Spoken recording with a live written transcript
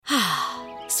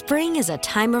Spring is a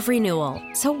time of renewal,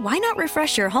 so why not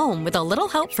refresh your home with a little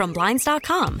help from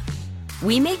Blinds.com?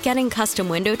 We make getting custom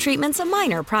window treatments a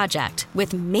minor project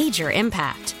with major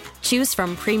impact. Choose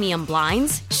from premium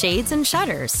blinds, shades, and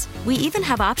shutters. We even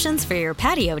have options for your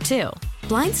patio, too.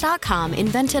 Blinds.com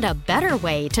invented a better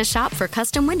way to shop for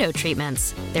custom window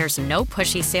treatments. There's no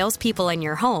pushy salespeople in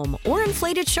your home or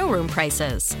inflated showroom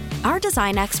prices. Our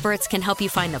design experts can help you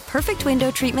find the perfect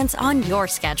window treatments on your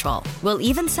schedule. We'll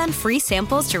even send free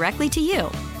samples directly to you.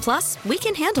 Plus, we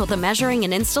can handle the measuring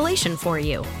and installation for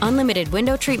you. Unlimited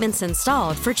window treatments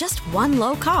installed for just one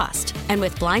low cost. And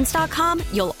with Blinds.com,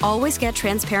 you'll always get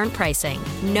transparent pricing.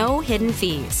 No hidden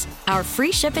fees. Our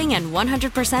free shipping and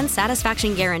 100%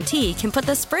 satisfaction guarantee can put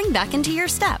the spring back into your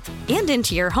step and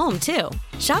into your home, too.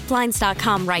 Shop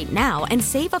Blinds.com right now and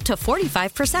save up to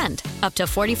 45%. Up to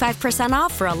 45%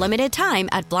 off for a limited time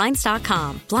at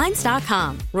Blinds.com.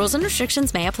 Blinds.com. Rules and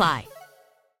restrictions may apply.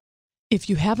 If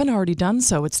you haven't already done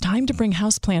so, it's time to bring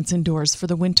houseplants indoors for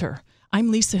the winter. I'm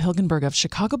Lisa Hilgenberg of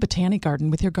Chicago Botanic Garden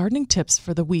with your gardening tips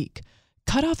for the week.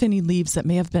 Cut off any leaves that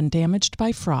may have been damaged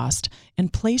by frost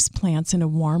and place plants in a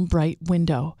warm, bright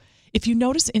window. If you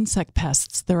notice insect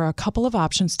pests, there are a couple of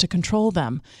options to control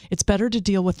them. It's better to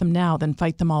deal with them now than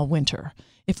fight them all winter.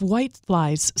 If white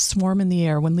flies swarm in the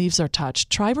air when leaves are touched,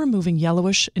 try removing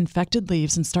yellowish, infected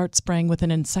leaves and start spraying with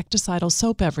an insecticidal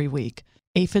soap every week.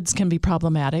 Aphids can be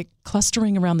problematic,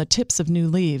 clustering around the tips of new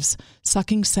leaves,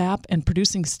 sucking sap and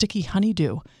producing sticky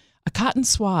honeydew. A cotton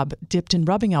swab dipped in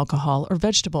rubbing alcohol or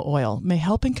vegetable oil may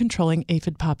help in controlling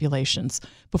aphid populations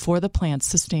before the plants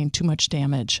sustain too much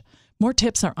damage. More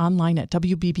tips are online at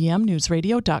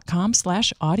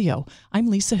wbbmnewsradio.com/audio. I'm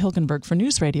Lisa Hilgenberg for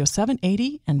News Radio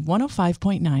 780 and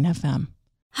 105.9 FM.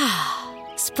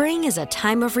 Spring is a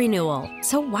time of renewal,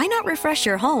 so why not refresh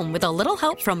your home with a little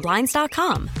help from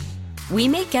Blinds.com? We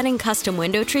make getting custom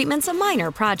window treatments a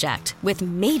minor project with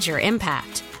major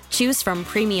impact. Choose from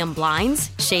premium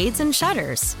blinds, shades, and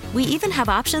shutters. We even have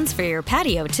options for your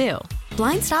patio, too.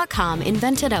 Blinds.com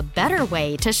invented a better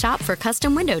way to shop for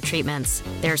custom window treatments.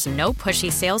 There's no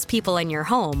pushy salespeople in your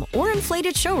home or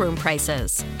inflated showroom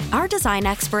prices. Our design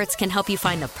experts can help you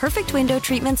find the perfect window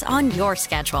treatments on your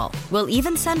schedule. We'll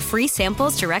even send free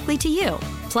samples directly to you.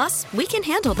 Plus, we can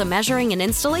handle the measuring and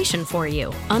installation for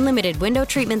you. Unlimited window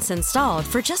treatments installed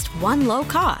for just one low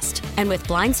cost. And with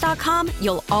Blinds.com,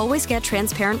 you'll always get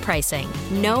transparent pricing.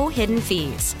 No hidden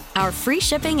fees. Our free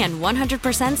shipping and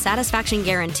 100% satisfaction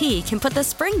guarantee can put the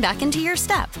spring back into your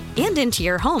step and into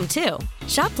your home, too.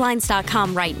 Shop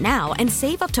Blinds.com right now and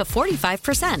save up to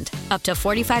 45%. Up to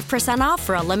 45% off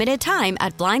for a limited time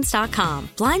at Blinds.com.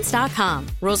 Blinds.com.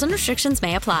 Rules and restrictions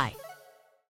may apply.